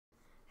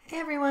Hey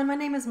everyone, my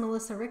name is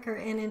Melissa Ricker,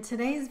 and in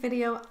today's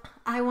video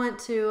I want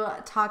to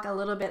talk a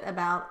little bit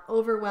about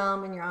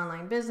overwhelm in your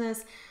online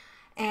business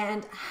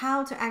and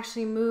how to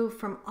actually move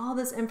from all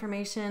this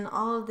information,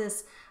 all of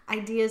this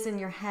ideas in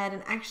your head,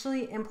 and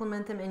actually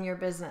implement them in your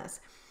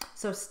business.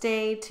 So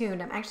stay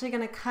tuned. I'm actually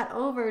going to cut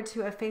over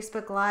to a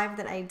Facebook Live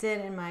that I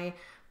did in my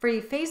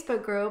free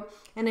Facebook group.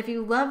 And if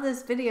you love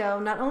this video,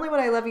 not only would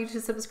I love you to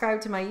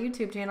subscribe to my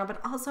YouTube channel,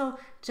 but also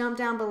jump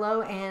down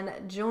below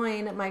and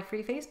join my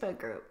free Facebook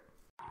group.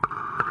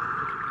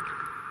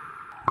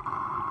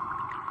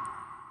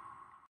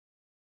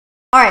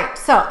 All right,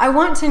 so I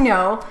want to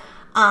know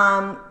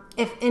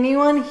if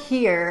anyone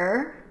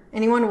here,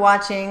 anyone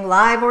watching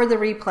live or the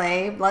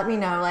replay, let me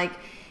know, like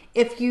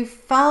if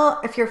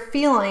you're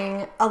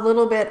feeling a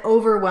little bit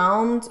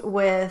overwhelmed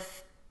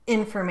with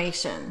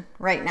information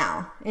right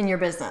now in your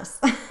business.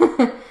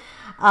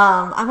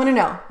 I want to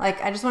know,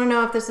 I just want to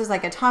know if this is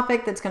like a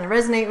topic that's going to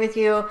resonate with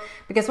you,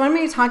 because what I'm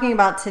going to be talking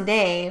about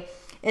today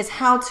is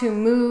how to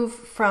move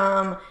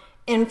from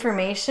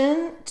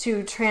information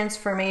to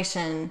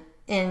transformation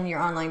in your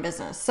online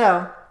business.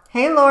 So,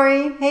 hey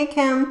Lori, hey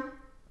Kim.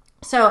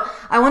 So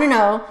I want to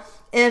know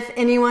if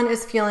anyone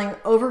is feeling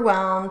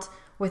overwhelmed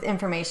with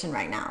information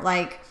right now,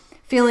 like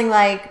feeling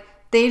like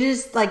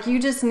you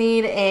just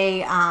need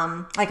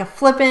a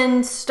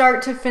flippin'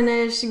 start to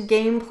finish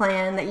game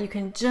plan that you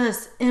can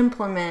just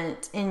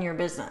implement in your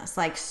business.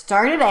 Like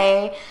start at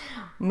A,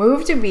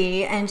 move to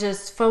B, and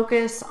just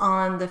focus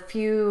on the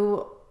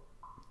few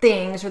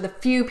things or the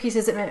few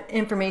pieces of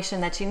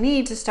information that you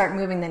need to start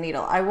moving the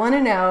needle. I want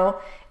to know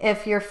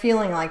if you're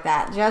feeling like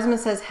that. Jasmine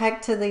says,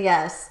 heck to the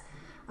yes.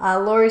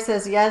 Lori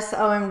says, yes,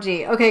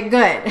 OMG. Okay,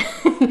 good.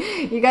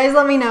 You guys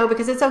let me know,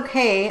 because it's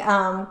okay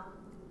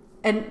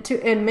and to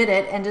admit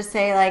it and just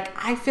say, like,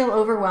 I feel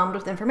overwhelmed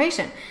with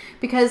information,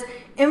 because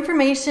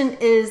information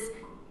is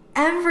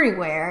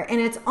everywhere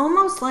and it's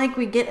almost like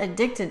we get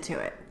addicted to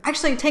it.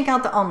 Actually, take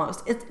out the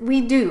almost.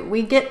 We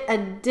get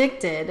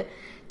addicted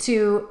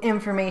to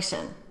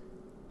information.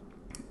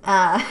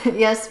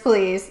 Yes,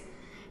 please.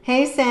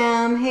 Hey,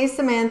 Sam. Hey,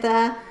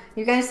 Samantha.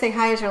 You guys say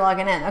hi as you're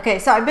logging in. Okay,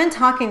 so I've been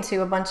talking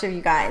to a bunch of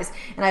you guys,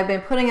 and I've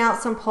been putting out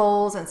some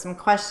polls and some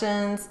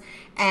questions,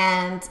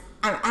 and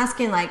I'm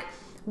asking, like,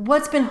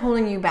 what's been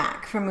holding you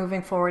back from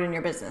moving forward in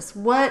your business?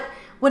 What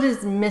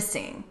is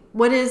missing?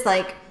 What is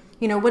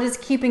what is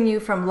keeping you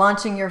from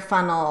launching your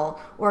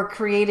funnel or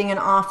creating an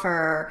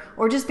offer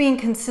or just being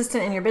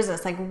consistent in your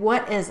business? Like,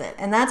 what is it?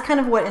 And that's kind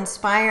of what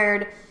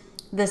inspired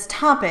this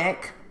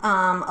topic,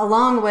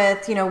 along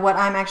with, what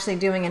I'm actually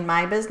doing in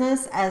my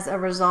business as a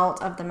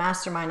result of the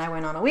mastermind I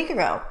went on a week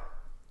ago.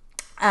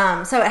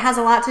 So it has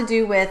a lot to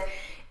do with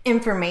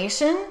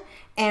information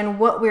and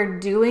what we're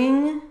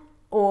doing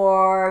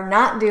or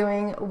not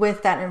doing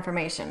with that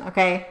information.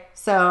 Okay.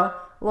 So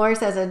Lori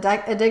says,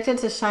 addicted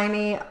to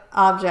shiny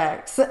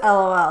objects.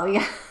 LOL.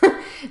 Yeah.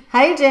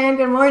 Hi, Jan.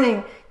 Good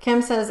morning.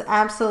 Kim says,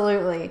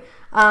 absolutely.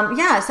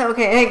 So,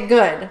 okay. Hey,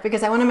 good.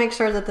 Because I want to make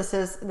sure that this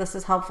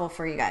is helpful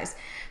for you guys.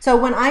 So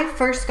when I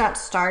first got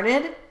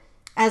started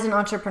as an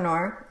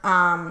entrepreneur,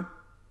 what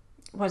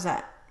was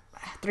that?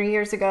 3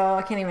 years ago?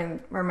 I can't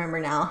even remember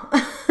now.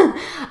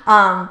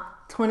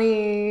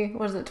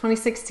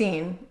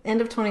 2016,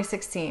 end of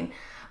 2016.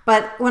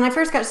 But when I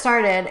first got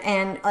started,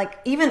 and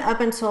even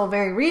up until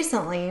very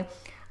recently,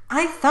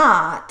 I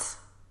thought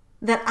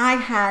that I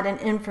had an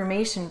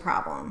information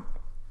problem.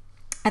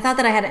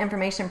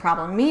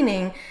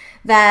 Meaning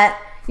that,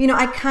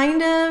 I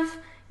kind of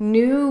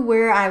knew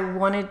where I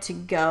wanted to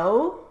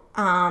go.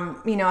 I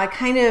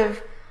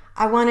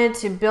wanted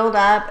to build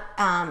up,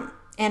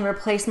 and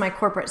replace my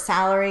corporate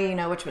salary,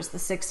 which was the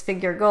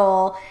 6-figure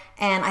goal.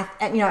 And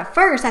at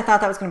first I thought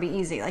that was going to be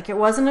easy. Like, it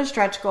wasn't a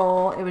stretch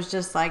goal. It was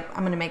just like,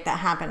 I'm going to make that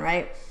happen.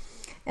 Right.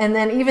 And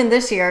then even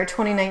this year,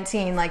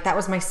 2019, that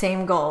was my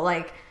same goal.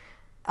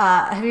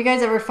 Have you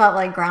guys ever felt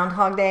like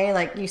Groundhog Day?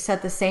 Like, you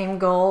set the same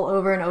goal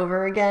over and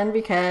over again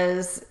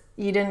because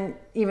you didn't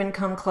even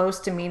come close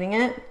to meeting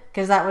it?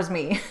 Because that was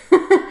me.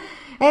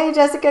 Hey,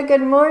 Jessica,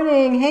 good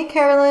morning. Hey,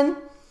 Carolyn.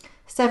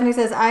 Stephanie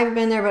says, I've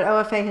been there, but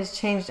OFA has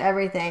changed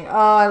everything.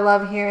 Oh, I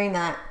love hearing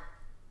that.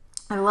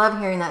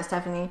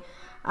 Stephanie.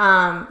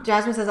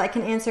 Jasmine says, I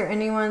can answer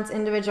anyone's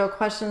individual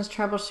questions,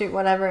 troubleshoot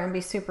whatever, and be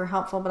super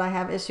helpful, but I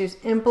have issues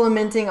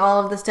implementing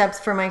all of the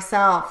steps for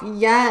myself.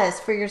 Yes,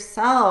 for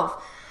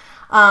yourself.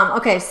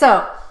 Okay,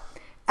 so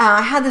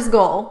I had this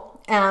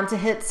goal to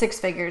hit 6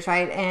 figures,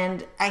 right?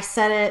 And I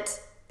set it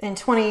in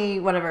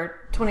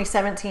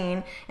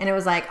 2017, and it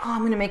was like, oh, I'm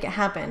going to make it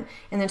happen.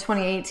 And then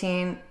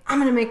 2018, I'm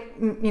going to make,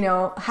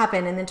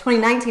 happen. And then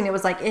 2019, it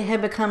was like, it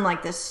had become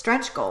like this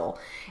stretch goal.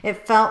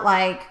 It felt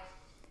like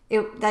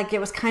it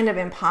was kind of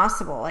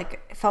impossible.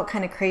 Like, it felt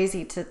kind of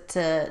crazy to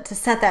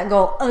set that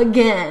goal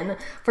again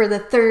for the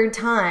 3rd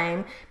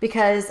time,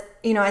 because,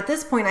 at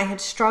this point I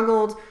had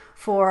struggled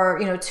for,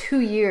 2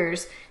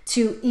 years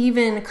to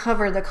even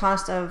cover the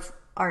cost of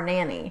our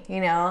nanny,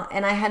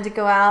 and I had to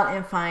go out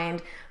and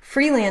find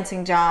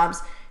freelancing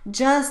jobs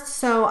just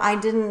so I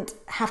didn't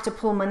have to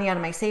pull money out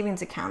of my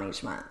savings account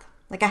each month.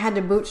 Like, I had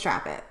to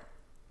bootstrap it.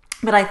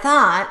 But I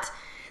thought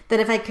that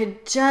if I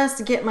could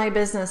just get my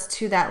business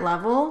to that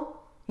level,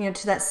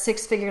 to that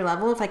 6-figure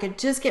level, if I could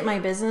just get my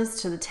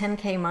business to the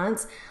 10K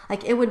months,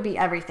 like it would be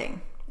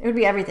everything. It would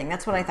be everything.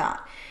 That's what I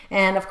thought.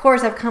 And of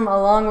course, I've come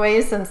a long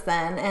way since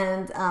then.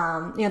 And,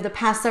 the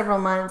past several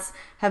months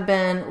have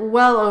been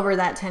well over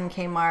that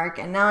 10K mark.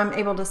 And now I'm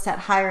able to set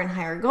higher and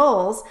higher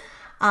goals.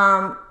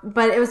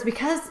 But it was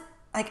because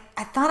I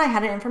thought I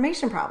had an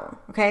information problem.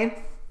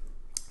 Okay.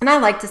 And I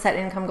like to set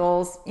income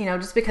goals,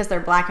 just because they're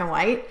black and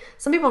white.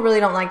 Some people really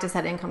don't like to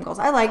set income goals.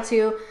 I like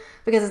to,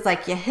 because it's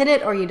like you hit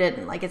it or you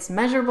didn't. Like it's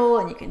measurable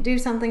and you can do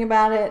something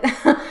about it.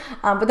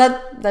 But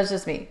that's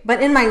just me.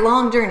 But in my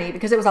long journey,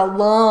 because it was a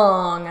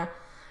long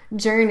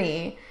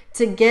journey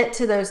to get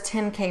to those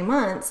 10K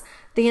months,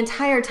 the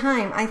entire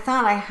time I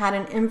thought I had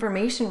an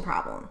information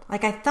problem.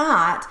 Like I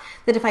thought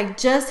that if I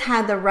just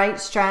had the right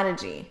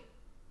strategy,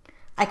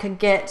 I could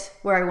get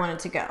where I wanted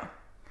to go.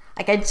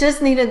 Like I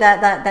just needed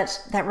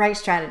that right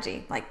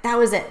strategy. Like that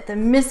was it, the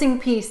missing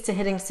piece to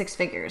hitting 6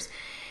 figures.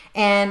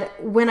 And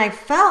when I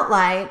felt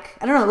like,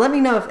 I don't know, let me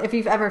know if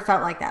you've ever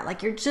felt like that.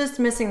 Like you're just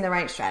missing the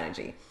right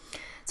strategy.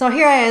 So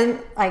here I am,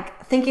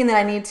 like thinking that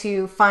I need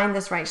to find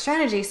this right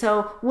strategy.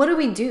 So what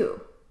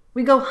do?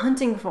 We go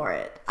hunting for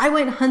it. I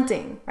went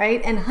hunting,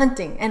 right? And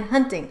hunting and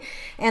hunting.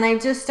 And I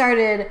just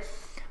started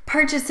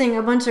purchasing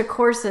a bunch of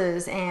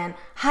courses and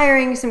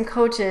hiring some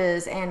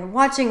coaches and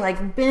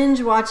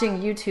binge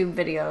watching YouTube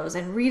videos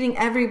and reading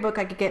every book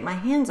I could get my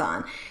hands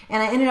on.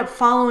 And I ended up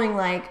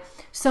following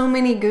so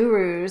many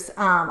gurus,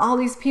 all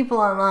these people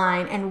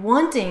online, and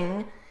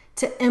wanting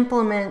to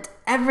implement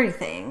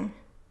everything,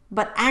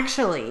 but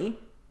actually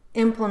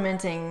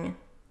implementing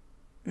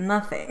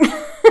nothing.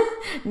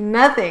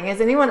 Nothing.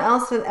 Has anyone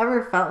else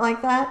ever felt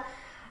like that?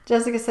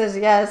 Jessica says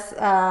yes.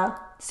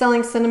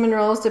 Selling cinnamon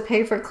rolls to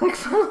pay for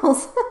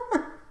ClickFunnels.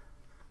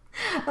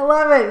 I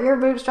love it. You're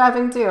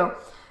bootstrapping too.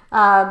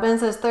 Ben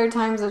says 3rd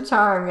time's a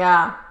charm.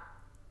 Yeah.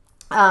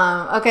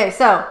 Okay,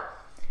 so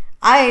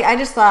I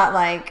just thought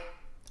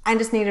I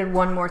just needed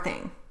one more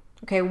thing.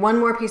 Okay, one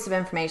more piece of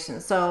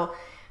information. So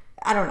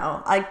I don't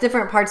know,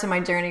 different parts of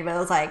my journey, but it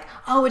was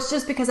it's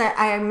just because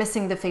I am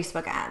missing the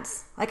Facebook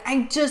ads.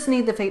 I just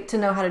need to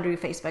know how to do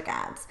Facebook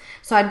ads.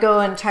 So I'd go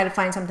and try to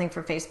find something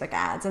for Facebook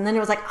ads. And then it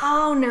was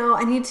oh no,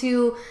 I need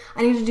to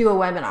do a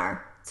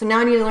webinar. So now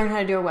I need to learn how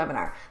to do a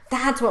webinar.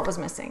 That's what was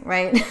missing,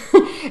 right?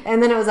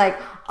 And then it was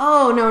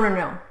oh,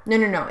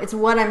 no. It's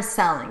what I'm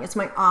selling. It's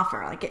my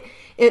offer.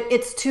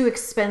 It's too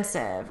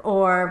expensive,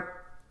 or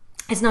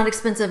it's not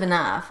expensive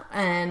enough,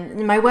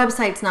 and my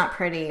website's not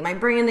pretty, my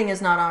branding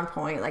is not on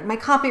point, my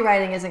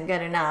copywriting isn't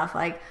good enough,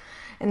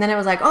 and then it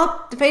was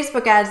oh, the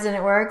Facebook ads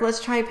didn't work,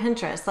 let's try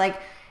Pinterest.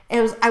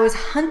 I was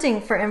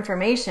hunting for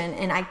information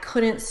and I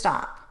couldn't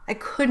stop.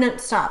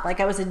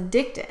 I was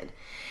addicted.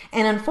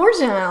 And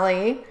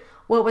unfortunately,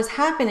 what was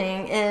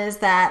happening is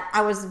that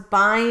I was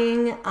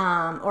buying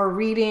or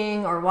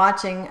reading or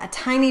watching a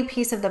tiny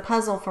piece of the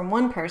puzzle from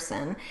one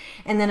person,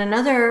 and then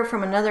another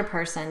from another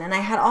person, and I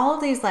had all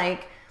of these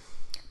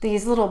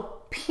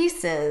little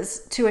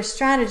pieces to a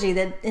strategy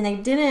and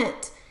it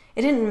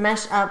didn't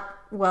mesh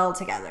up well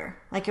together.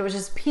 It was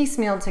just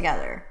piecemealed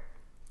together.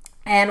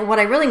 And what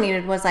I really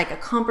needed was a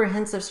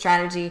comprehensive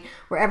strategy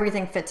where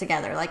everything fit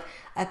together,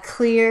 a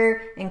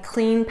clear and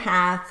clean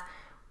path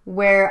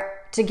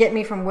to get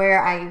me from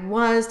where I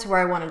was to where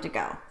I wanted to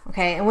go.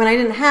 Okay. And when I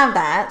didn't have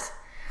that,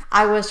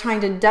 I was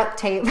trying to duct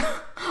tape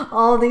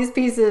all these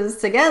pieces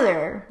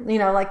together,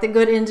 like the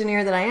good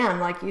engineer that I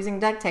am, using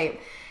duct tape.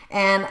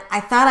 And I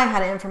thought I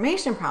had an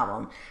information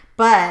problem,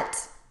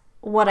 but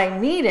what I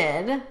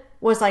needed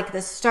was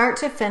the start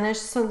to finish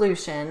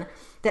solution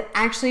that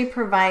actually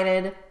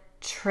provided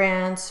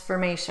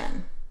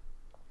transformation.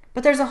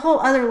 But there's a whole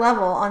other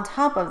level on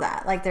top of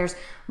that. There's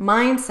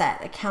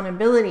mindset,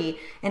 accountability,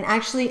 and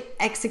actually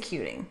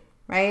executing,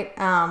 right?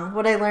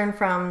 What I learned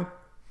from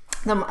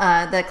the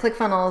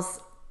ClickFunnels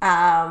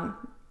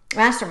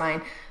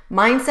mastermind,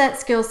 mindset,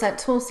 skill set,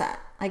 tool set.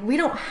 We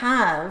don't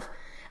have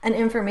an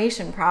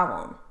information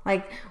problem.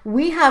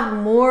 We have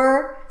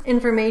more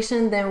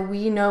information than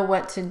we know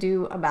what to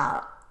do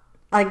about.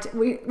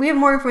 We have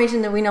more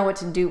information than we know what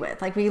to do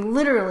with. We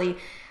literally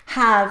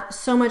have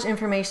so much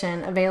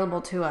information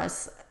available to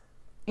us,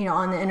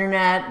 on the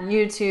internet,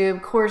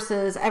 YouTube,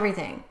 courses,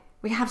 everything.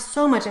 We have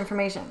so much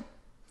information.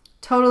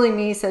 Totally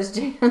me, says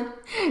Jan.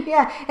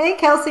 Yeah. Hey,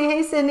 Kelsey.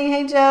 Hey, Sydney.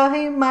 Hey, Joe.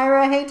 Hey,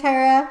 Myra. Hey,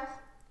 Tara.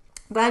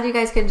 Glad you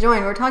guys could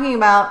join. We're talking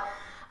about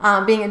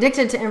being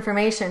addicted to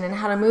information and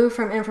how to move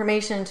from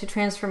information to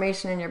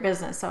transformation in your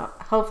business. So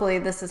hopefully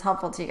this is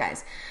helpful to you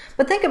guys.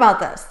 But think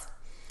about this.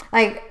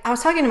 I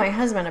was talking to my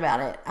husband about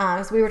it.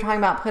 So we were talking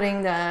about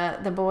putting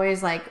the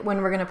boys,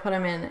 when we're going to put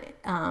them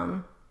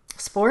in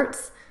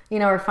sports,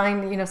 or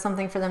find,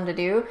 something for them to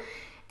do.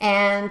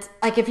 And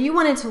if you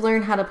wanted to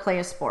learn how to play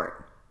a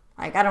sport,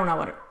 I don't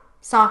know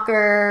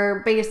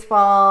soccer,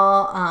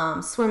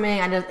 baseball, swimming,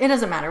 it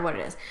doesn't matter what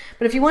it is.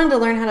 But if you wanted to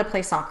learn how to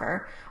play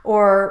soccer,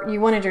 or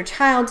you wanted your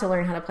child to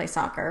learn how to play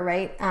soccer,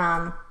 right?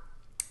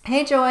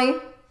 Hey, Joy.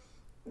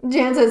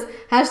 Jan says,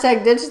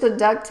 # ditch the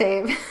duct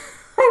tape.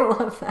 I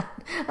love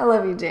that. I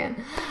love you,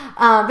 Jan.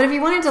 But if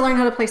you wanted to learn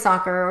how to play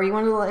soccer, or you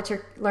wanted to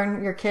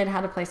learn your kid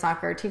how to play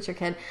soccer, or teach your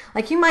kid,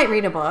 like, you might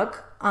read a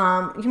book,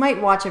 you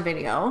might watch a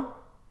video,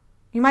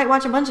 you might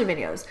watch a bunch of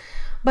videos,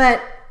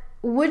 but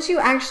would you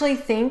actually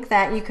think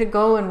that you could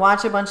go and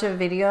watch a bunch of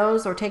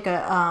videos or take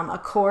a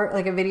course,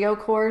 like a video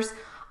course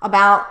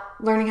about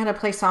learning how to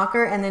play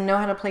soccer and then know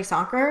how to play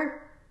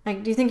soccer?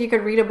 Like, do you think you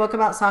could read a book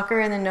about soccer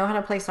and then know how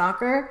to play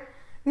soccer?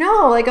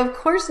 No, like, of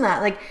course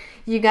not. Like,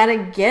 you got to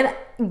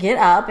get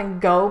up and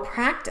go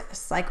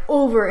practice, like,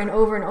 over and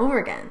over and over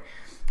again.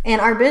 And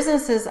our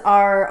businesses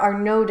are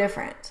no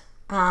different.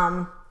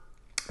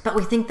 But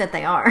we think that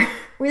they are.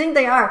 We think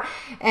they are.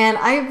 And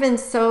I've been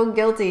so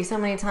guilty so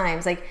many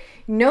times. Like,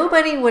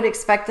 nobody would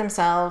expect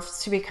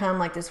themselves to become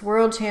like this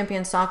world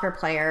champion soccer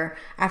player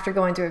after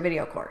going through a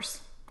video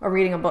course, or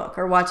reading a book,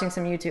 or watching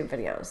some YouTube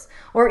videos,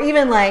 or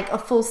even like a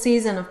full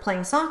season of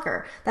playing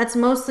soccer. That's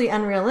mostly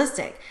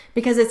unrealistic,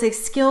 because it's a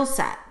skill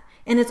set,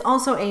 and it's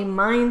also a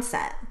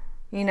mindset.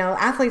 You know,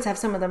 athletes have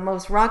some of the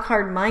most rock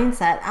hard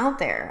mindset out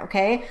there,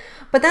 okay?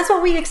 But that's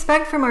what we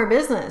expect from our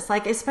business,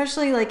 like,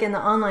 especially like in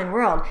the online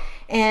world.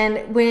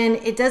 And when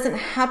it doesn't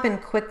happen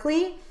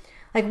quickly,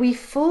 like, we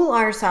fool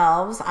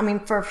ourselves. I mean,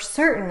 for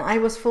certain, I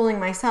was fooling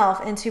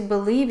myself into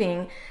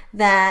believing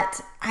that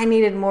I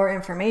needed more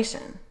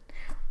information,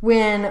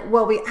 when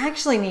what we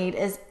actually need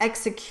is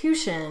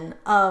execution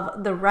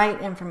of the right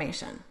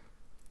information.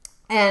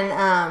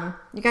 And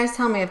you guys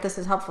tell me if this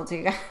is helpful to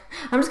you guys.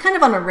 I'm just kind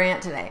of on a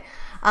rant today.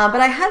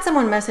 But I had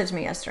someone message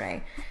me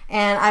yesterday,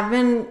 and I've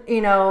been,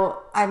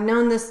 I've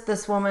known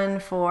this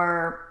woman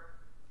for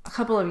a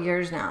couple of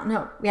years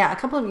now. A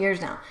couple of years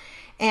now.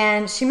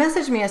 And she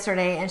messaged me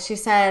yesterday, and she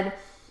said,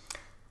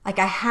 like,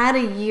 I had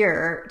a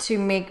year to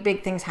make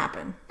big things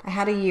happen. I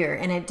had a year,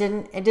 and it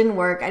didn't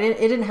work. It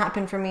didn't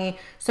happen for me.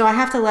 So I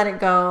have to let it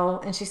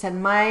go. And she said,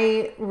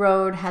 my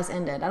road has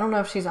ended. I don't know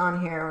if she's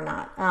on here or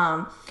not.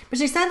 But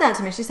she said that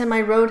to me. She said,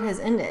 my road has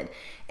ended.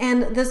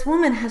 And this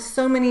woman has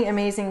so many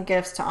amazing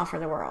gifts to offer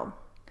the world.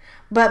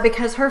 But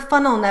because her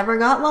funnel never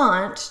got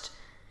launched,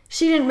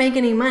 she didn't make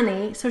any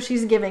money. So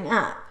she's giving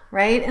up,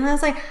 right? And I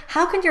was like,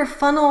 how can your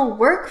funnel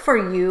work for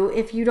you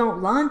if you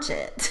don't launch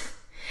it?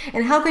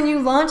 And how can you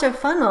launch a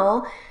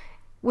funnel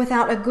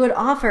without a good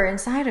offer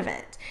inside of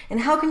it?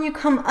 And how can you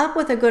come up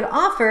with a good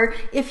offer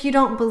if you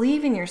don't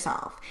believe in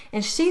yourself?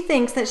 And she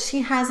thinks that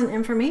she has an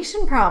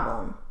information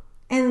problem.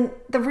 And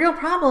the real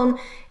problem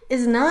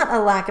is not a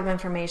lack of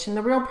information.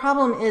 The real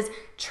problem is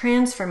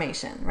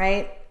transformation,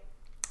 right?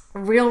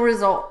 Real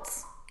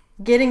results.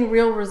 Getting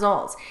real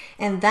results.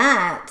 And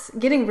that,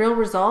 getting real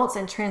results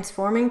and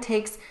transforming,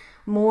 takes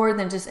more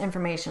than just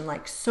information,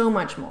 like so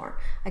much more.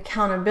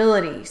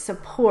 Accountability,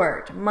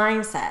 support,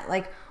 mindset,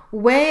 like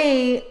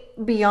way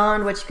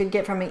beyond what you could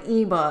get from an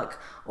ebook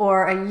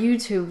or a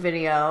YouTube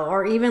video,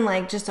 or even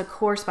like just a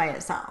course by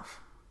itself.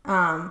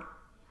 And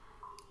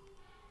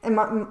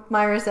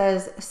Myra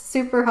says,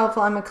 super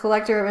helpful. I'm a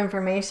collector of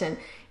information.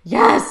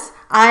 Yes,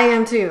 I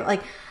am too.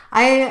 Like,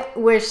 I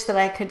wish that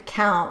I could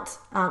count.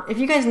 If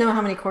you guys know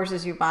how many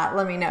courses you bought,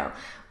 let me know.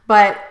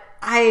 But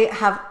I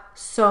have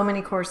so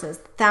many courses,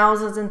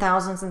 thousands and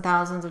thousands and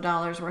thousands of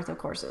dollars worth of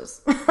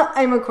courses.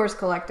 I'm a course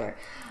collector.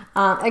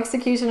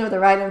 Execution of the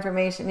right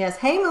information. Yes.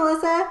 Hey,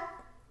 Melissa.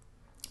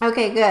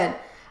 Okay, good.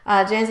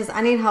 Jan says,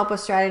 I need help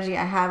with strategy.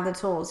 I have the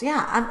tools.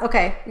 Yeah.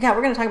 Okay. Yeah,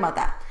 we're going to talk about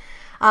that.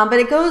 But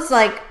it goes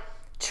like,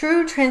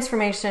 true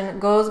transformation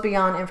goes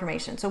beyond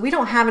information. So we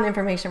don't have an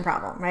information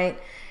problem,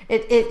 right?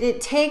 It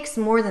takes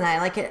more than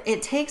that. Like,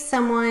 it takes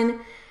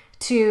someone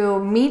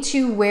to meet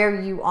you where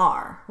you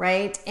are,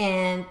 right?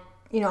 And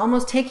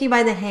almost take you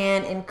by the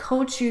hand and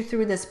coach you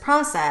through this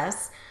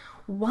process,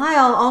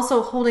 while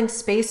also holding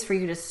space for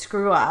you to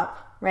screw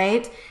up,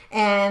 right?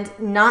 And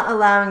not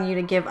allowing you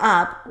to give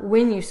up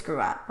when you screw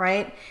up,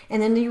 right?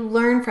 And then you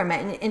learn from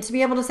it. And to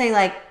be able to say,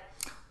 like,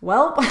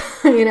 well,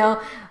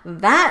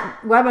 that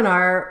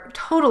webinar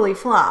totally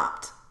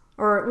flopped,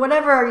 or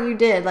whatever you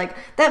did, like,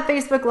 that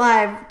Facebook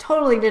Live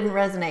totally didn't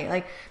resonate.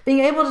 Like, being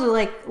able to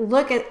like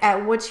look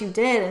at what you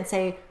did and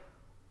say,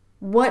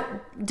 what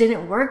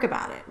didn't work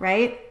about it,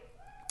 right?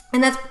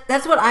 And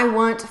that's what I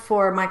want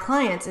for my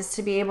clients, is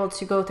to be able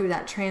to go through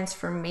that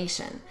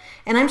transformation.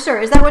 And I'm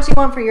sure, is that what you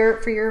want for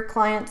your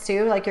clients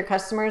too? Like, your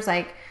customers,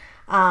 like,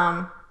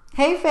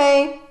 hey,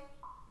 Faye.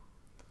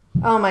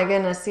 Oh my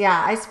goodness.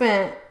 Yeah. I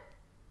spent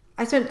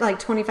like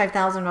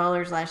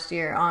 $25,000 last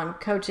year on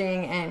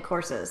coaching and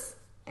courses,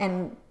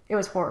 and it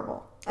was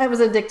horrible. I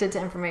was addicted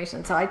to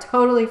information. So I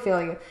totally feel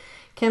you.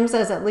 Kim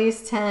says at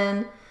least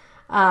 10.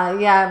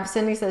 Yeah.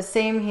 Cindy says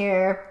same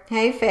here.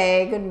 Hey,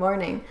 Faye. Good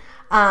morning.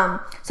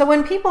 So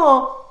when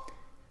people,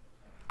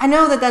 I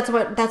know that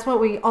that's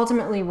what we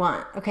ultimately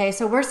want. Okay.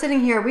 So we're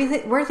sitting here,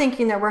 we're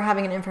thinking that we're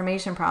having an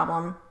information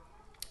problem,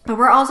 But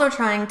we're also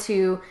trying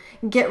to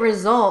get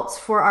results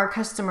for our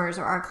customers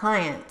or our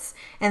clients.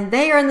 And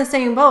they are in the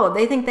same boat.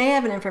 They think they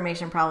have an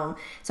information problem.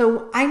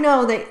 So I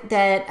know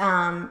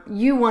that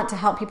you want to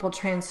help people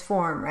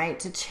transform, right?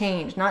 To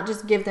change, not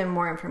just give them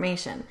more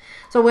information.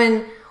 So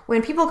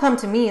when people come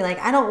to me, like,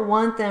 I don't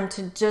want them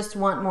to just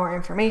want more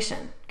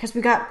information, because we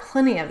got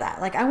plenty of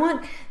that. Like, I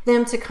want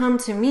them to come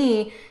to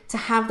me to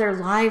have their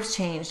lives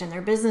changed and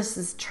their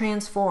businesses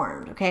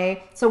transformed,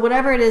 okay? So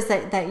whatever it is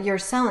that you're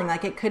selling,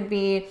 like, it could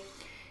be,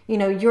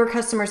 your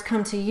customers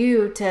come to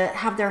you to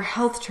have their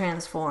health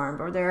transformed,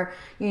 or their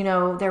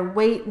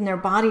weight and their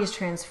bodies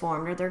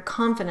transformed, or their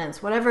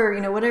confidence, whatever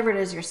it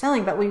is you're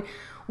selling. But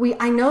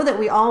I know that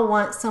we all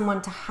want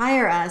someone to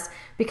hire us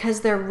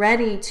because they're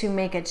ready to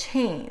make a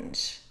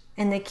change.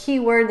 And the key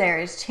word there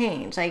is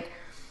change. Like,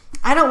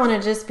 I don't want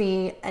to just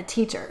be a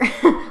teacher.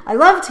 I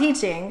love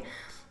teaching,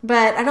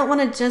 but I don't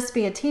want to just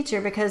be a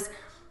teacher, because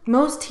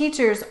most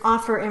teachers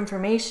offer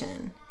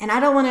information. And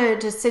I don't want to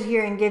just sit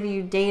here and give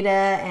you data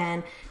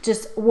and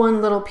just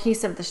one little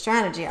piece of the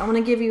strategy. I want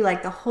to give you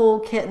like the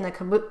whole kit and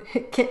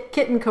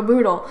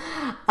caboodle,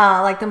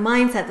 like the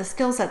mindset, the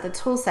skill set, the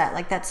tool set,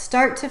 like that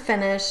start to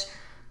finish,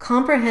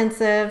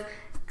 comprehensive,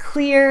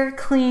 clear,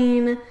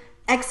 clean,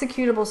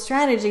 executable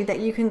strategy that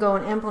you can go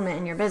and implement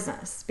in your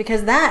business,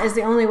 because that is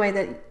the only way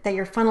that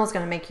your funnel is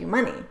going to make you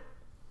money.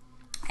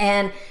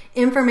 And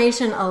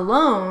information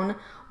alone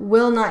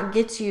will not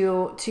get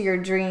you to your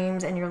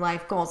dreams and your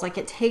life goals. Like,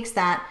 it takes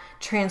that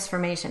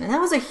transformation. And that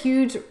was a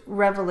huge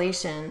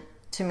revelation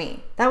to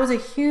me.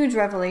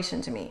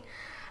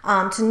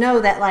 To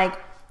know that, like,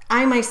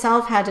 I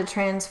myself had to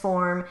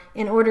transform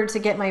in order to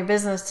get my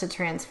business to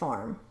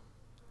transform.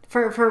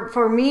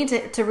 For me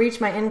to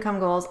reach my income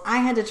goals, I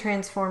had to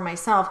transform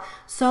myself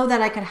so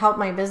that I could help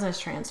my business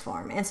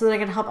transform, and so that I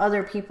could help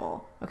other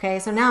people. Okay,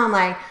 so now I'm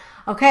like,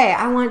 okay,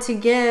 I want to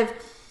give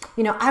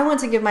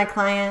my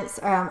clients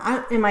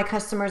and my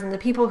customers and the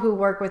people who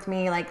work with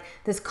me, like,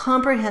 this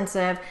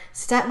comprehensive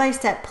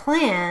step-by-step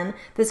plan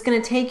that's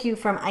going to take you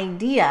from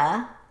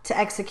idea to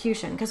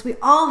execution. Because we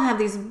all have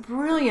these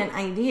brilliant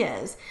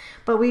ideas,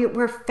 but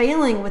we're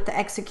failing with the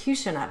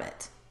execution of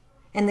it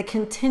and the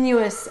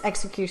continuous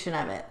execution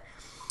of it.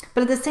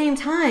 But at the same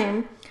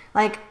time,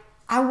 like,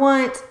 I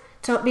want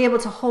to be able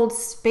to hold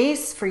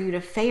space for you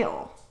to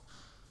fail,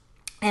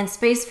 and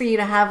space for you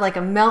to have like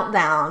a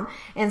meltdown,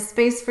 and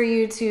space for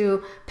you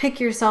to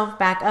pick yourself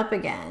back up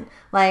again.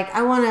 Like,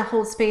 I want to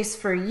hold space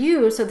for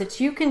you so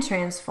that you can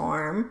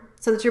transform,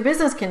 so that your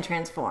business can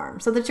transform,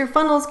 so that your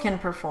funnels can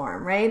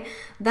perform, right?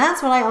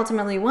 That's what I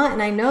ultimately want.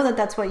 And I know that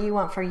that's what you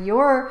want for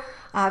your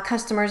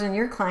customers and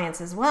your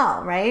clients as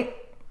well, right?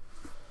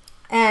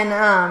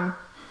 And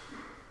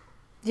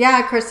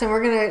yeah, Kristen,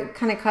 we're going to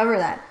kind of cover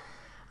that,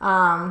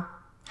 how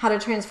to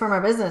transform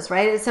our business,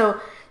 right? So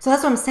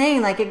that's what I'm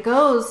saying. Like, it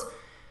goes,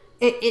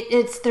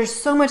 there's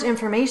so much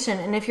information.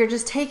 And if you're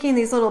just taking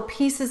these little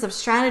pieces of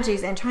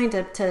strategies and trying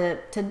to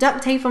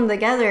duct tape them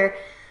together,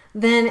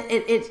 then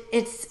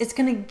it's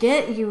going to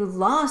get you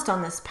lost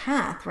on this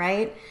path,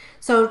 right?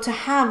 So to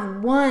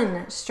have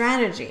one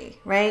strategy,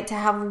 right? To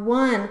have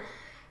one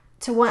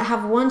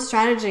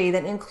strategy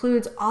that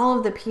includes all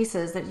of the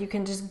pieces, that you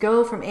can just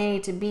go from A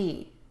to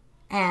B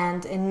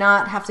and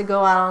not have to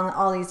go out on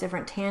all these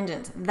different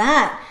tangents.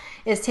 That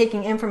is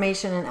taking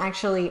information and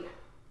actually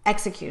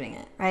executing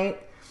it, right?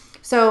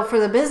 So for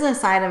the business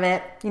side of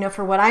it,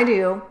 for what I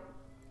do,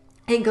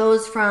 it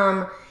goes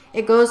from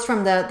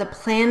the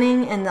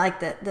planning and like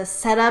the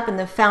setup and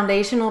the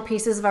foundational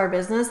pieces of our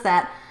business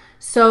that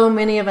so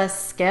many of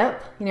us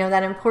skip,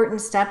 that important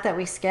step that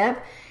we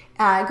skip.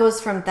 It goes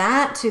from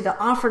that to the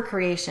offer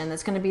creation.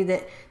 That's going to be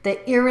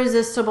the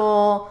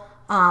irresistible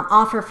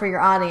offer for your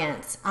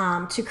audience,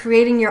 to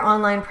creating your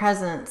online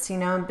presence,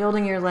 and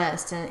building your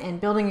list and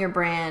building your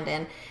brand,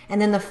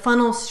 and then the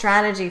funnel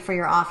strategy for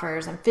your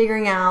offers, and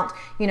figuring out,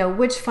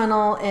 which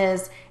funnel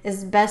is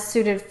best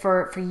suited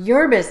for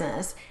your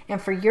business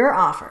and for your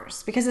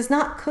offers, because it's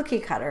not cookie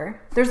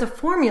cutter. There's a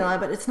formula,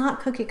 but it's not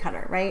cookie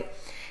cutter, right?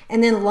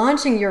 And then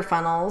launching your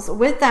funnels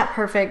with that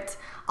perfect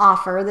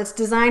offer that's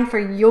designed for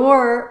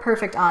your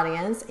perfect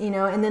audience,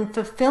 and then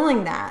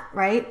fulfilling that,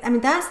 right? I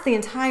mean, that's the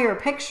entire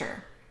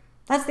picture.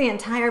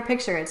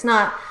 It's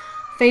not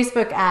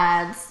Facebook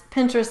ads,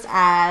 Pinterest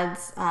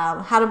ads,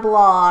 how to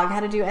blog,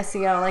 how to do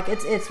SEO. Like,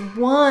 it's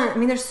one. I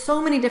mean, there's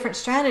so many different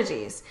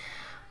strategies,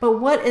 but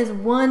what is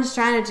one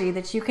strategy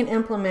that you can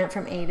implement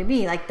from A to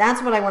B? Like,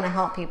 that's what I want to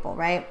help people,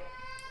 right?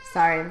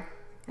 Sorry, I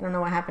don't know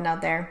what happened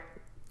out there.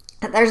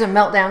 There's a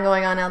meltdown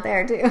going on out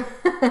there too.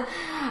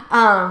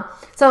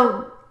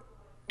 So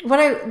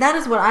that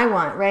is what I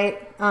want,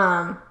 right?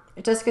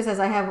 Jessica says,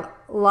 I have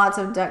lots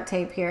of duct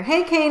tape here.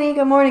 Hey, Katie,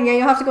 good morning. Yeah,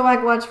 you'll have to go back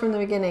and watch from the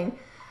beginning.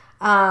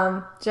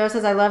 Joe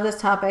says, I love this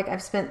topic.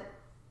 I've spent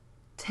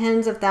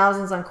tens of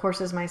thousands on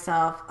courses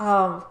myself.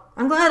 Oh,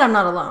 I'm glad I'm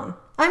not alone.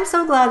 I'm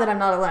so glad that I'm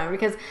not alone,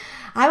 because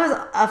I was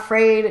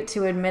afraid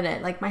to admit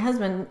it. Like, my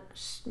husband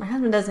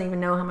doesn't even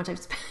know how much I've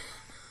spent.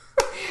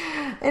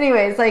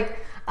 Anyways,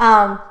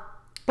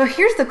 but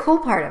here's the cool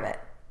part of it.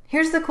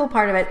 Here's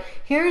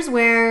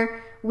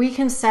where we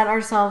can set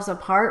ourselves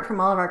apart from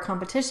all of our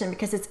competition,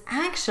 because it's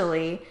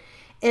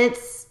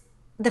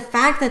the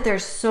fact that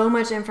there's so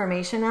much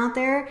information out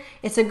there.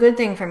 It's a good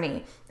thing for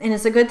me, and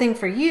it's a good thing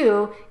for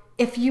you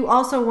if you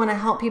also want to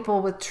help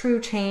people with true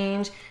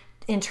change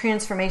and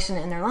transformation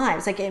in their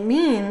lives. Like, it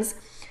means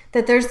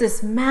that there's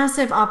this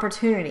massive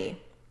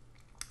opportunity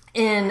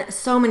in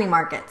so many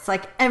markets,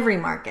 like every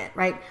market,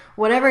 right?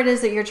 Whatever it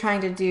is that you're trying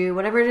to do,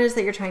 whatever it is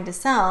that you're trying to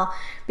sell,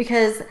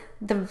 because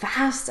the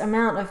vast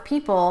amount of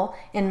people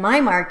in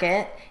my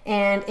market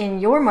and in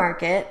your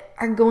market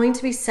are going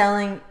to be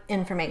selling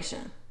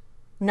information,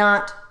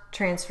 not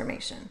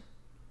transformation,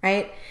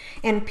 right?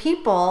 And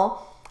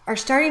people are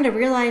starting to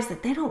realize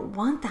that they don't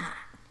want that.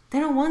 They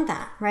don't want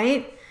that,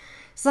 right?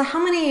 So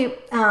how many,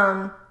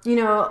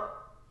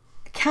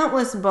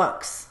 countless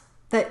books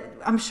that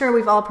I'm sure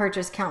we've all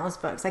purchased, countless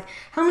books. Like,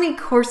 how many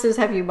courses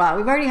have you bought?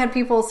 We've already had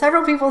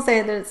several people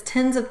say that it's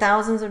tens of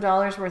thousands of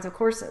dollars worth of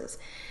courses.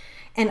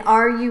 And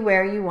are you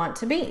where you want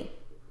to be?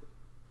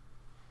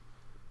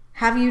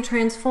 Have you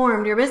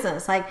transformed your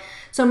business?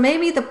 So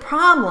maybe the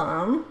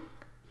problem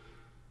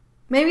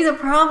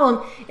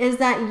is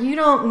that you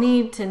don't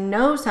need to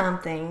know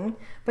something,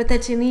 but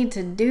that you need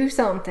to do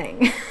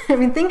something. I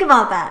mean, think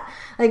about that.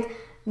 Like,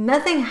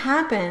 nothing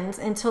happens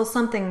until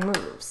something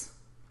moves.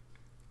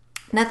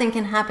 Nothing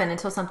can happen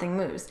until something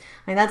moves.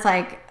 I mean, that's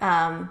like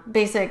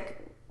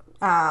basic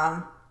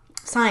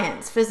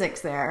science,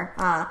 physics there,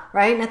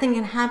 right? Nothing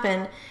can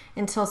happen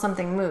until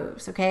something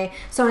moves, okay?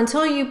 So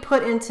until you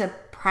put into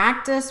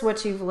practice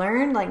what you've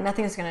learned, like,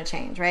 nothing's going to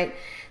change, right?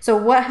 So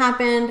what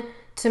happened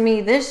to me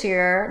this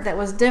year that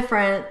was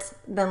different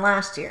than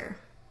last year?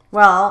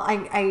 Well,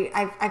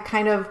 I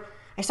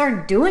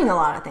started doing a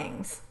lot of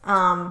things,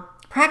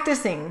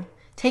 practicing,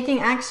 taking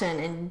action,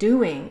 and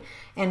doing,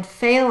 and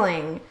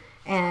failing,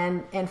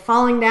 and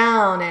falling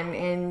down,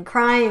 and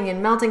crying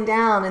and melting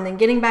down, and then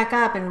getting back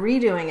up and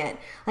redoing it.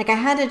 Like, I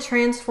had to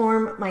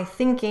transform my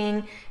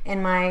thinking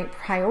and my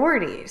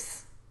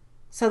priorities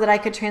so that I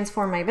could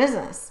transform my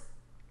business.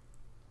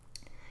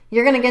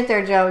 You're going to get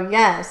there, Joe.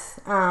 Yes.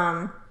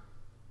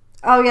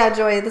 Oh yeah,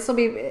 Joy,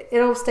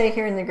 it'll stay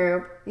here in the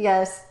group.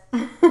 Yes.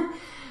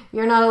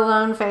 You're not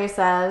alone, Faye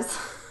says.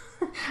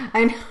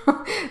 I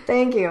know.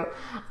 Thank you.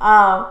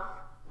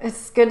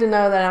 It's good to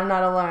know that I'm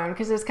not alone,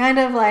 because it's kind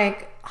of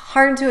like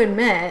hard to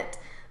admit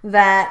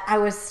that I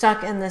was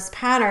stuck in this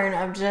pattern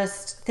of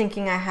just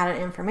thinking I had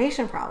an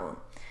information problem.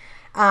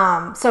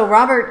 So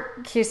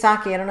Robert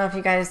Kiyosaki, I don't know if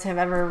you guys have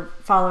ever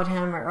followed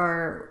him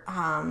or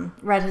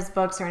read his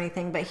books or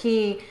anything, but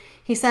he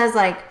says,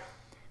 like,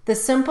 the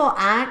simple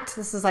act,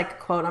 this is like a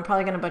quote, I'm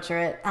probably going to butcher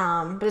it,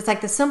 but it's like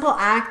the simple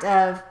act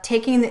of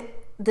taking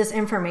this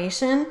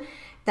information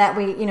that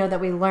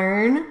we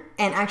learn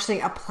and actually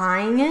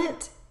applying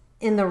it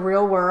in the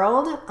real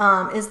world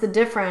is the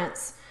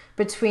difference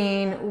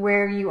between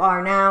where you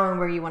are now and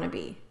where you want to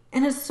be.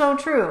 And it's so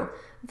true.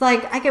 It's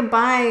like,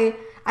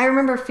 I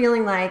remember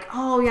feeling like,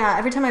 oh yeah,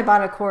 every time I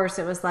bought a course,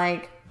 it was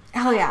like,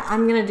 hell yeah,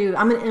 I'm going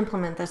to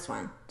implement this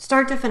one.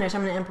 Start to finish,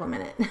 I'm going to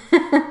implement it.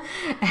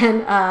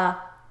 And I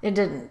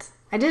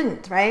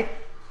didn't, right?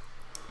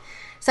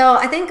 So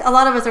I think a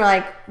lot of us are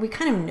like, we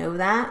kind of know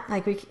that.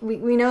 Like,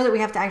 we know that we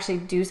have to actually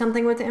do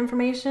something with the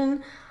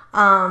information.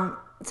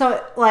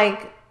 So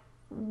like,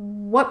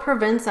 what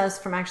prevents us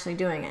from actually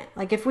doing it?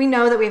 Like, if we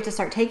know that we have to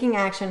start taking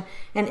action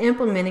and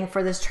implementing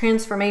for this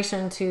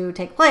transformation to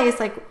take place,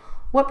 like,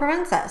 what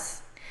prevents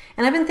us?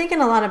 And I've been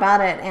thinking a lot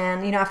about it.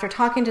 And, after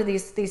talking to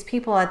these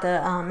people at the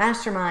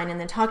mastermind,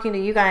 and then talking to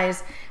you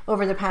guys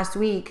over the past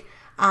week,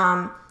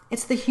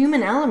 it's the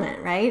human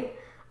element, right?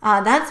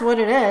 That's what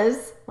it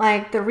is.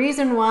 Like, the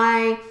reason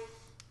why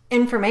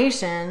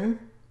information,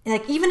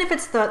 like, even if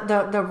it's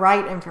the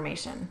right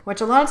information, which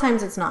a lot of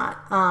times it's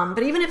not,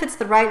 but even if it's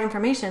the right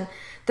information,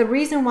 the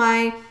reason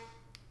why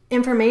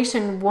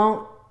information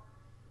won't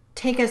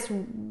take us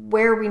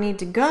where we need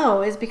to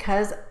go is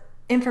because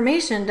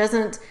information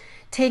doesn't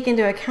take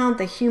into account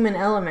the human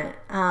element.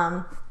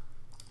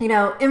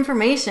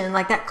 Information,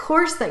 like that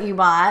course that you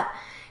bought,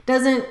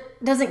 doesn't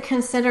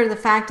consider the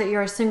fact that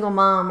you're a single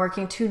mom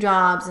working 2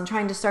 jobs and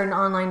trying to start an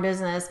online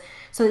business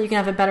so that you can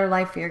have a better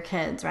life for your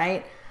kids,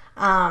 right?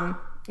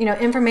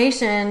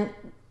 Information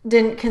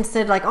didn't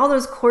consider, like, all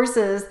those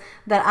courses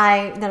that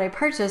I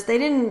purchased, they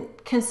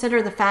didn't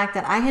consider the fact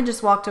that I had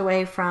just walked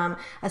away from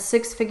a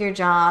 6-figure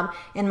job,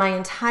 and my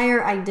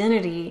entire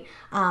identity,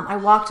 I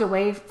walked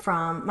away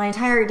from my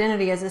entire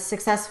identity as a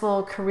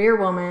successful career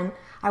woman.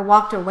 I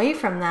walked away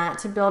from that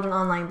to build an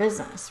online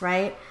business,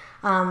 right?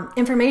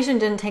 Information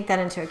didn't take that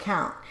into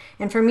account.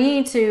 And for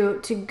me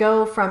to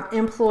go from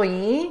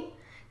employee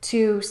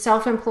to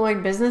self-employed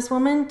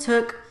businesswoman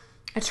took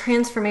a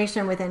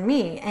transformation within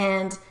me.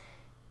 And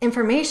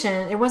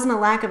information, it wasn't a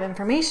lack of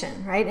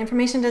information, right?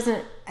 Information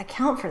doesn't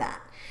account for that.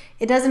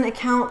 It doesn't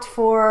account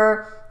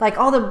for, like,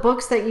 all the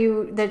books that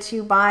you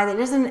buy. That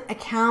doesn't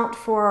account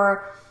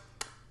for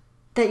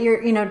that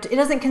it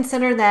doesn't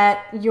consider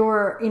that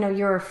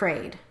you're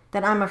afraid,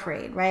 that I'm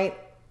afraid, right?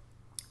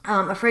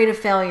 Afraid of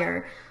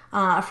failure,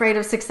 afraid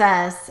of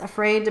success,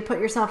 afraid to put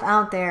yourself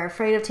out there,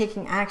 afraid of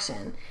taking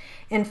action.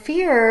 And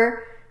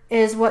fear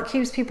is what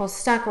keeps people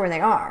stuck where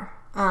they are.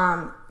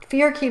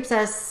 Fear keeps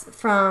us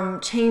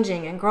from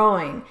changing and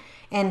growing.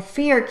 And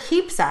fear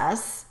keeps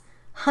us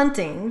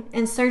hunting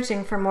and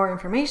searching for more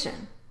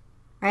information,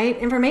 right?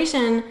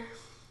 Information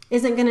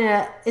isn't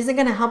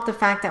gonna help the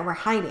fact that we're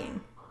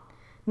hiding.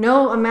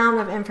 No amount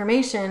of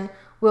information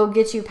will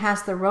get you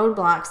past the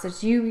roadblocks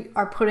that you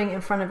are putting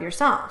in front of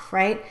yourself,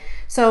 right?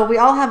 So we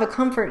all have a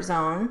comfort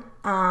zone.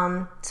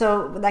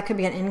 So that could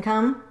be an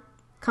income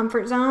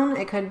comfort zone.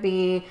 It could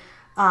be,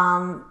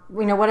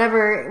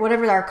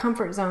 whatever our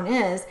comfort zone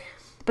is.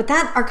 But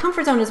our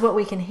comfort zone is what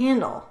we can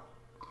handle.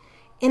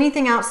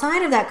 Anything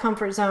outside of that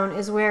comfort zone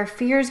is where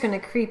fear is going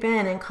to creep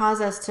in and cause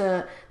us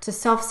to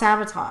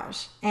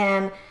self-sabotage.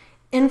 And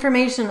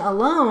information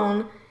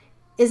alone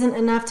isn't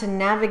enough to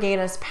navigate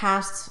us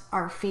past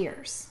our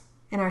fears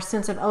and our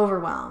sense of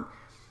overwhelm,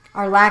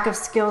 our lack of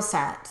skill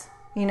set,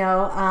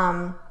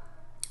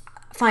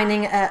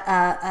 finding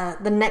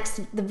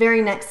the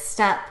very next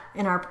step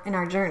in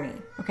our journey.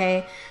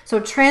 Okay, so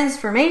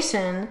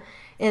transformation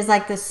is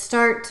like the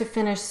start to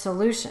finish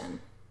solution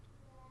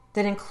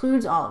that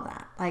includes all of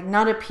that, like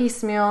not a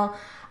piecemeal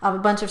of a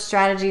bunch of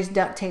strategies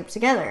duct taped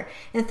together.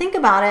 And think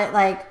about it,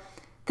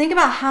 think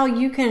about how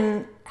you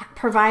can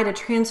provide a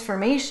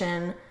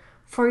transformation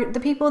for the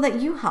people that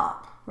you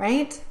help,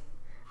 right?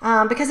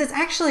 Because it's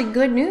actually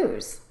good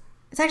news.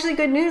 It's actually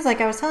good news,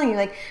 like I was telling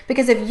you,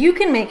 because if you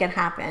can make it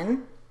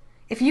happen,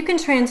 if you can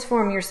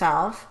transform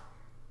yourself,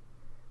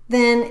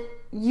 then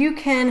you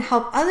can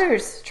help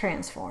others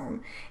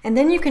transform, and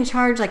then you can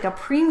charge like a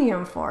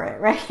premium for it,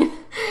 right?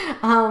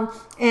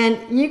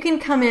 And you can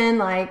come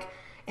in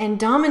and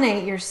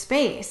dominate your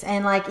space,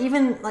 and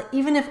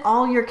even if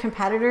all your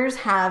competitors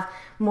have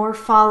more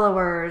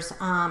followers,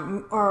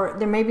 or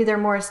they're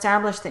more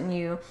established than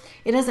you,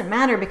 it doesn't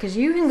matter, because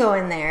you can go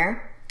in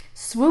there,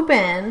 swoop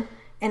in,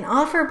 and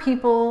offer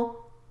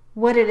people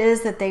what it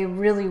is that they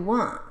really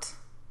want,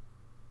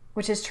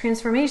 which is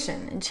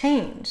transformation and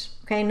change.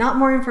 Okay, not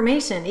more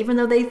information, even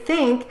though they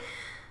think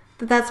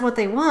that that's what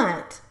they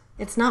want.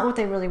 It's not what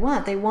they really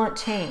want. They want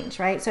change,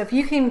 right? So if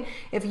you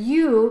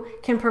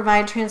can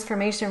provide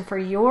transformation for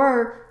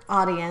your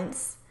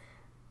audience,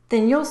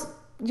 then you'll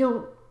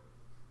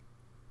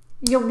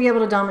be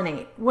able to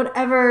dominate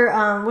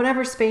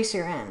whatever space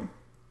you're in.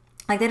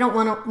 Like, they don't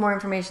want more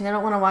information. They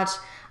don't want to watch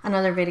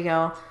another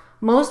video.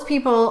 Most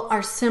people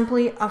are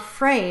simply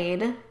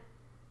afraid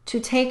to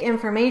take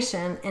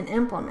information and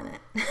implement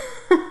it.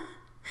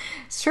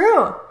 It's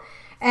true.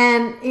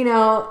 And,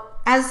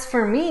 as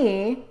for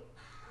me,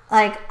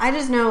 I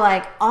just know,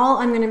 all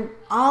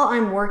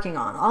I'm working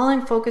on, all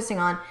I'm focusing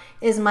on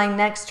is my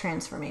next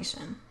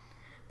transformation,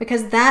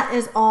 because that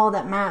is all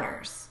that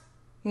matters.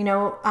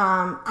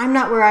 I'm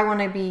not where I want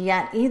to be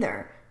yet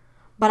either,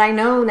 but I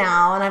know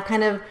now, and I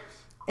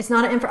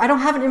don't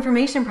have an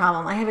information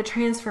problem. I have a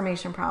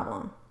transformation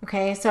problem.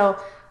 Okay. So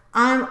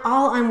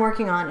all I'm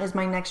working on is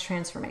my next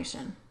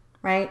transformation,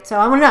 right? So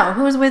I want to know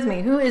who is with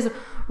me, who is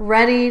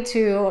ready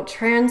to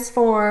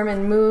transform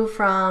and move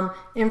from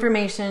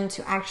information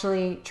to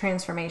actually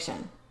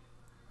transformation.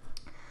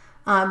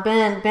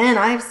 Ben,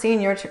 I've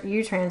seen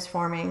you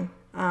transforming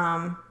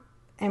and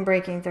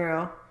breaking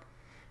through.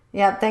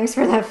 Yeah, thanks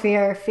for that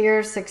fear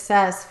of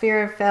success,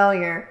 fear of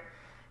failure.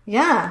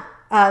 Yeah.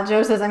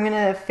 Joe says, I'm going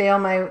to fail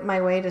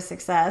my way to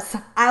success.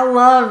 I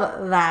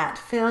love that.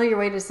 Fail your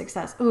way to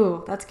success.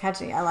 Ooh, that's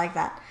catchy. I like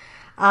that.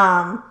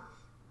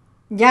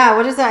 Yeah,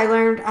 what is that I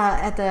learned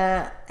at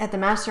the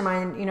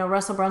mastermind?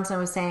 Russell Brunson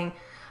was saying,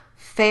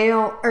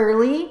 fail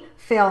early,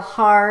 fail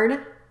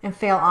hard, and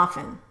fail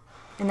often.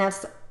 And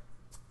that's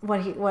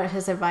what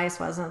his advice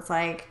was. And it's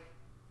like,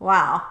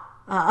 wow.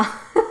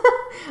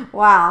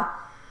 Wow.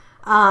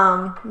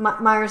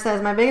 Myra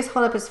says, my biggest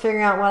holdup is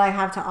figuring out what I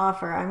have to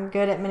offer. I'm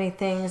good at many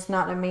things,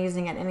 not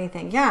amazing at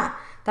anything. Yeah,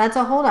 that's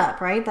a holdup,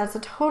 right? That's a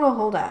total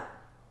holdup.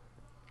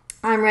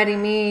 I'm ready.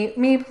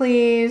 Me,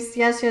 please.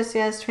 Yes.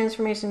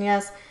 Transformation,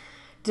 yes.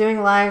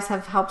 Doing lives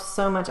have helped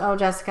so much. Oh,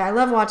 Jessica, I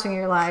love watching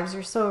your lives.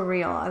 You're so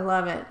real. I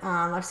love it.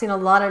 I've seen a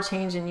lot of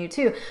change in you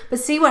too. But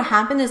see, what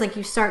happened is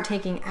you start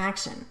taking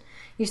action.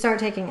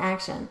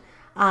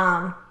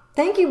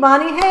 Thank you,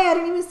 Bonnie. Hey, I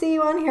didn't even see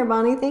you on here,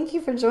 Bonnie. Thank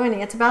you for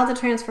joining. It's about the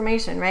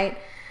transformation, right?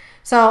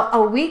 So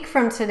a week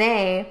from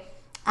today,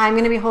 I'm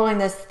going to be holding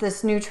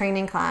this new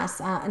training class,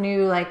 a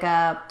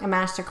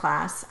master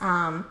class.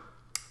 A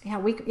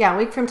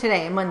week from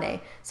today,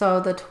 Monday. So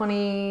the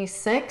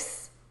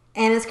 26th,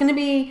 and it's going to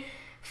be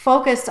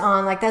focused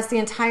on that's the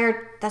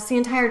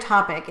entire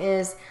topic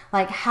is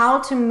how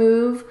to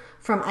move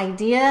from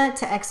idea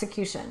to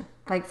execution,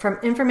 from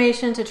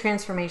information to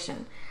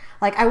transformation.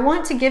 I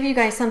want to give you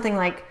guys something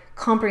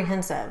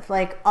comprehensive,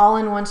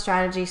 all-in-one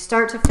strategy,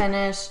 start to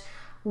finish,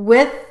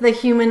 with the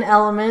human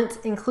element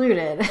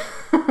included.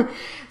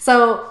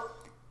 So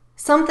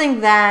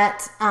something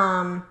that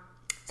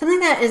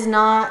is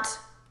not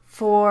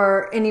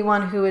for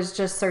anyone who is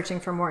just searching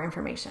for more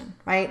information,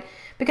 right?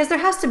 Because there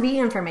has to be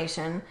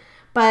information,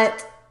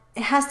 but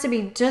it has to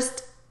be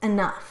just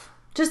enough.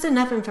 Just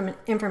enough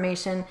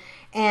information,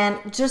 and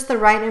just the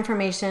right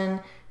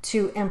information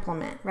to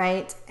implement,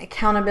 right?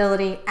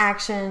 Accountability,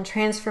 action,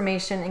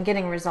 transformation, and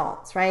getting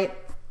results, right?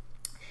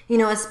 You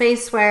know, a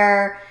space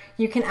where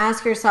you can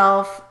ask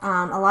yourself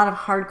a lot of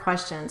hard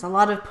questions, a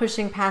lot of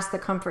pushing past the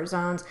comfort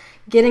zones,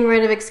 getting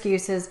rid of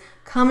excuses,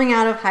 coming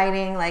out of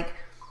hiding. Like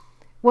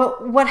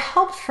what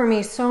helped for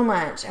me so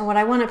much, and what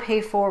I want to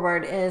pay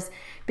forward, is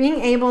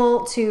being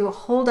able to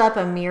hold up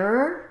a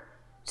mirror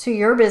to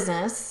your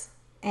business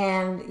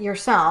and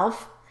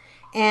yourself,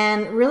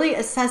 and really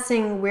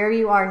assessing where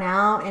you are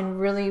now and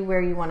really where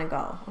you want to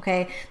go.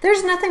 Okay,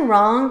 there's nothing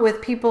wrong with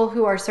people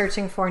who are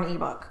searching for an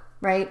ebook,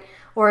 right,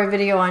 or a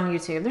video on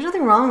YouTube. There's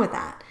nothing wrong with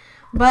that.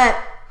 But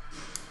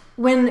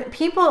when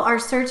people are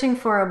searching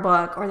for a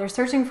book or they're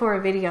searching for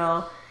a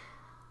video,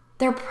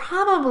 they're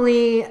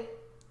probably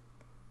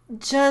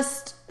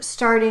just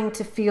starting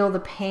to feel the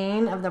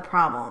pain of the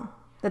problem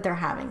that they're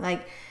having.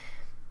 Like,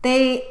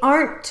 they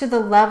aren't to the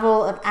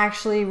level of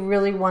actually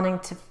really wanting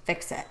to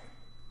fix it.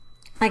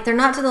 Like, they're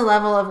not to the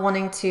level of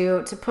wanting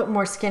to put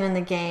more skin in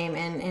the game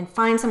and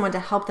find someone to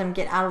help them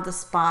get out of the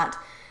spot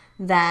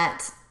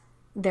that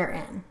they're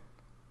in.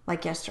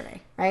 Like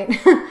yesterday, right?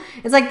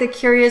 It's like the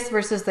curious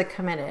versus the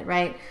committed,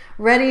 right?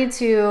 Ready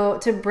to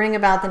bring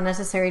about the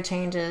necessary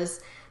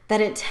changes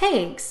that it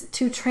takes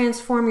to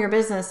transform your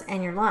business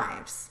and your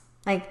lives.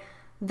 Like,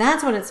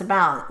 that's what it's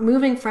about.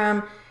 Moving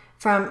from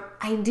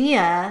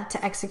idea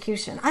to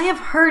execution. I have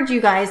heard,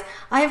 you guys,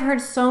 I have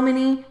heard so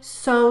many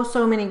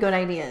good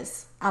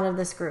ideas out of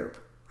this group,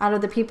 out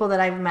of the people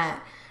that I've met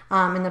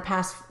in the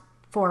past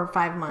 4 or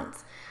 5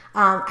 months.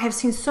 I have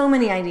seen so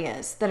many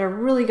ideas that are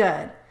really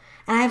good.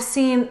 And I've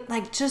seen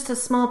like just a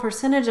small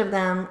percentage of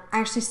them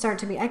actually start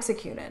to be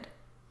executed.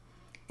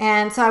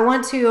 And so I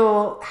want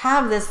to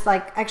have this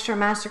like extra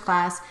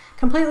masterclass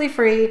completely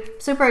free,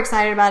 super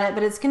excited about it,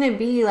 but it's going to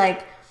be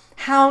like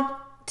how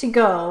to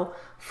go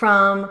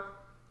from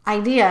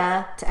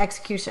idea to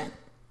execution.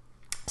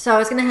 So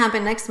it's going to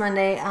happen next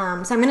Monday. So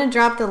I'm going to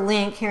drop the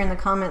link here in the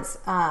comments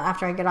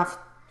after I get off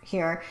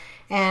here,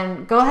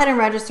 and go ahead and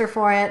register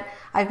for it.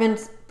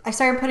 I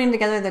started putting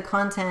together the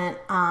content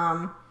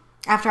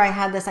after I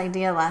had this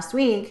idea last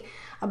week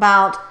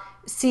about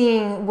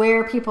seeing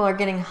where people are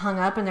getting hung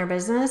up in their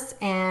business,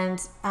 and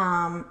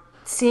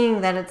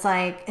seeing that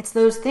it's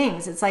those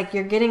things. It's like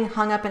you're getting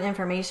hung up in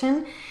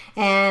information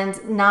and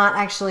not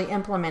actually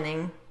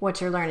implementing what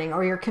you're learning,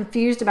 or you're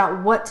confused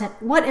about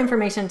what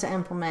information to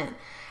implement.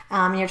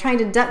 You're trying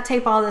to duct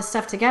tape all this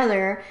stuff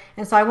together.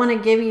 And so I want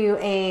to give you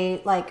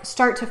a like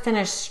start to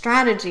finish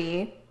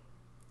strategy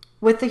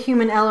with the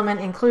human element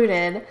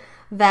included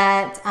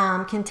that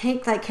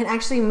can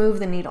actually move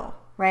the needle,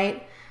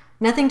 right?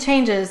 Nothing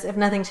changes if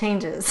nothing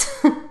changes.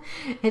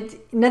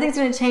 Nothing's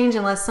going to change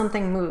unless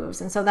something moves.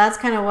 And so that's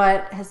kind of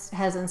what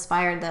has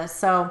inspired this.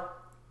 So,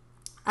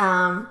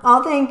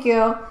 thank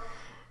you.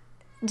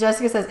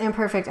 Jessica says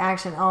imperfect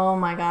action. Oh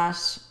my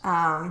gosh.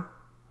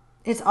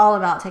 It's all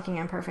about taking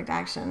imperfect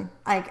action.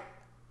 Like,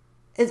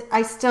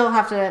 I still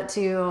have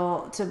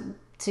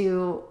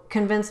to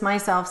convince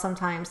myself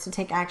sometimes to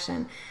take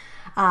action,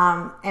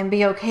 and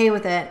be okay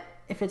with it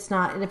if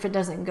it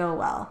doesn't go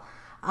well.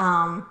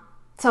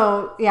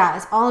 So yeah,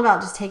 it's all about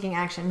just taking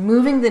action,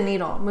 moving the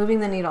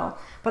needle,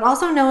 but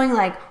also knowing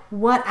like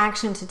what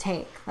action to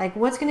take, like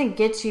what's going to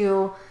get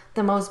you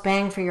the most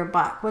bang for your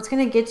buck, what's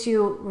going to get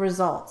you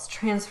results,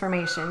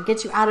 transformation,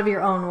 get you out of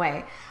your own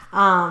way.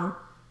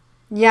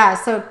 Yeah,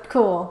 so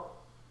cool.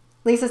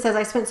 Lisa says,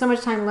 I spent so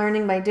much time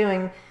learning by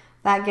doing.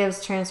 That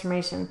gives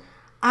transformation.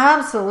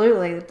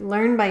 Absolutely.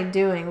 Learn by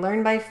doing,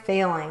 learn by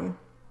failing.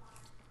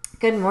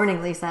 Good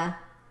morning, Lisa.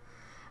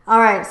 All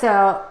right,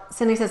 so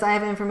Cindy says, I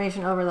have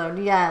information overload.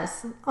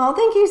 Yes. Oh,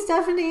 thank you,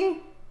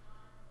 Stephanie.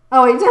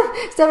 Oh, wait,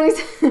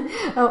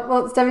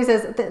 Stephanie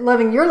says,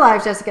 loving your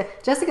lives, Jessica.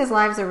 Jessica's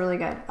lives are really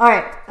good. All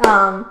right.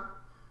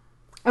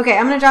 Okay,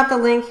 I'm going to drop the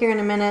link here in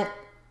a minute.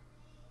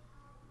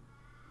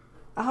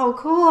 Oh,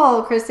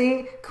 cool,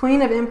 Chrissy.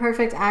 Queen of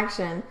imperfect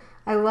action.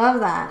 I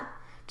love that.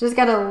 Just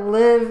got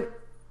to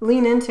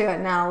lean into it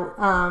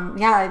now.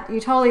 Yeah,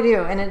 you totally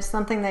do. And it's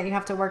something that you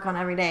have to work on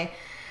every day.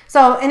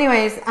 So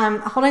anyways, I'm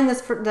holding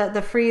this free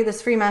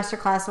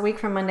masterclass a week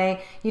from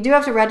Monday. You do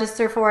have to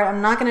register for it.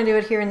 I'm not going to do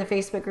it here in the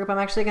Facebook group. I'm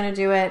actually going to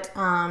do it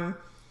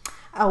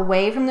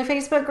away from the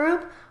Facebook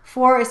group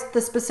for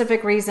the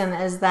specific reason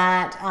is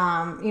that,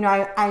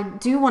 I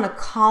do want to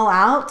call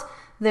out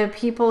the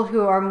people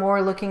who are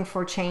more looking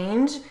for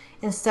change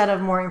instead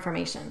of more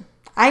information.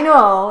 I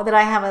know that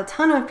I have a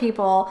ton of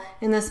people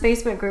in this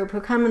Facebook group who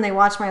come and they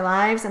watch my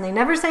lives and they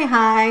never say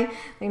hi.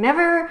 They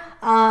never,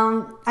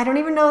 I don't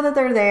even know that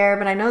they're there,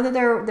 but I know that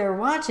they're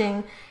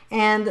watching.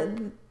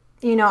 And,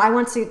 I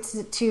want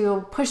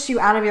to push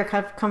you out of your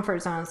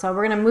comfort zone. So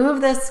we're going to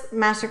move this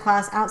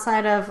masterclass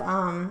outside of,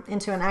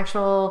 into an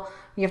actual,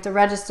 you have to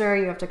register,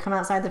 you have to come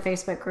outside the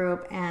Facebook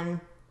group, and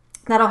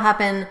that'll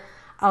happen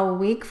a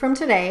week from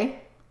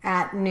today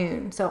at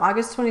noon. So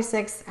August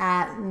 26th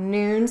at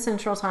noon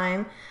Central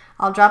Time.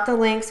 I'll drop the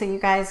link so you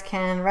guys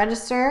can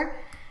register,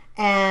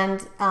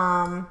 and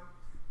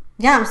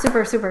yeah, I'm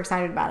super, super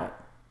excited about it.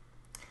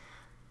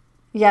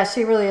 Yeah,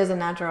 she really is a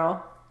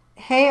natural.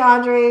 Hey,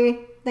 Audrey.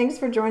 Thanks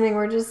for joining.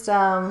 We're just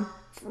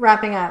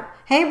wrapping up.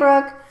 Hey,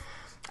 Brooke.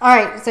 All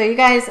right, so you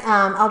guys,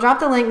 I'll drop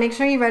the link. Make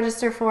sure you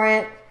register for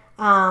it.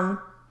 I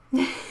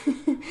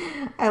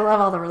love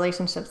all the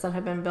relationships that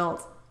have been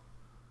built.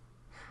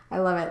 I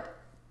love it.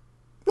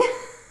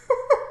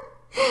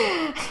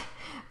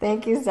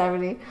 Thank you,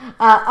 Stephanie.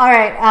 All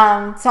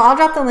right, so I'll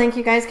drop the link.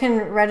 You guys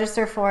can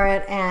register for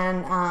it,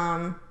 and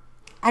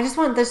I just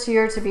want this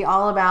year to be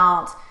all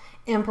about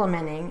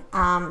implementing.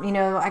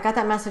 I got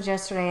that message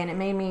yesterday, and it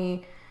made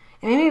me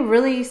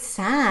really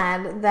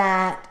sad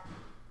that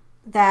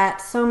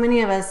so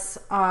many of us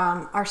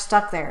are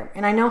stuck there.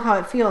 And I know how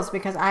it feels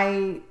because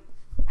I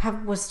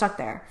was stuck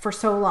there for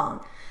so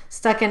long,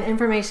 stuck in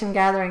information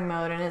gathering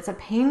mode, and it's a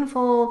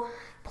painful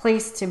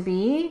place to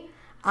be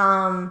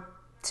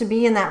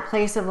in that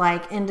place of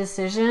like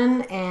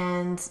indecision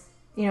and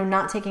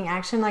not taking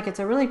action. Like, it's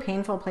a really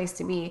painful place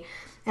to be.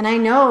 And I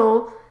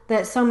know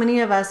that so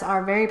many of us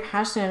are very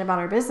passionate about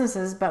our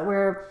businesses, but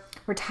we're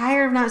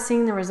tired of not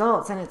seeing the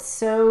results, and it's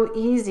so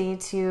easy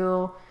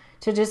to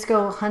just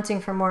go hunting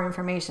for more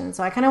information.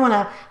 So I kind of want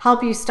to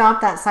help you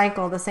stop that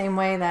cycle the same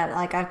way that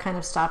like I've kind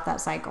of stopped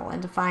that cycle,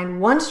 and to find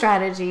one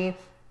strategy,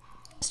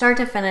 start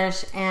to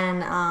finish,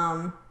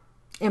 and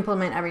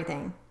implement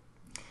everything.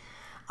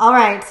 All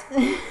right.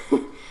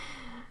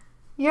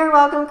 You're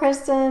welcome,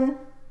 Kristen.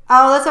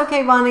 Oh, that's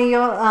okay, Bonnie.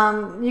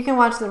 You can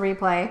watch the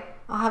replay.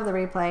 I'll have the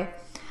replay.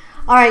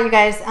 All right, you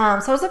guys.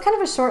 So it's a kind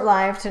of a short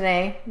live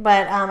today,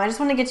 but I just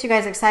want to get you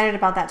guys excited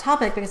about that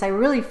topic because I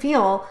really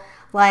feel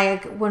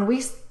like when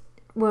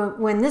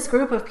this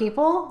group of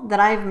people that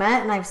I've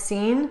met and I've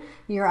seen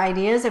your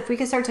ideas, if we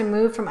can start to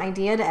move from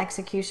idea to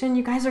execution,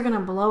 you guys are going to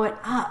blow it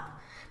up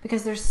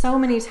because there's so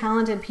many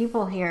talented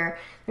people here.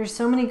 There's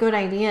so many good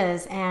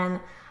ideas, and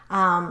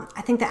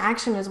I think the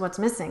action is what's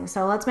missing.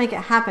 So let's make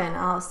it happen.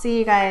 I'll see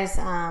you guys.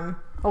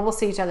 We'll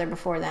see each other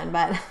before then,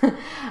 but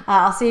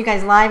I'll see you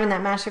guys live in that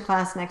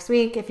masterclass next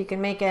week if you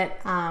can make it.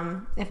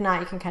 If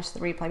not, you can catch the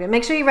replay. But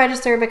make sure you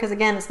register because,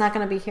 again, it's not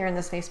going to be here in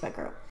this Facebook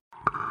group.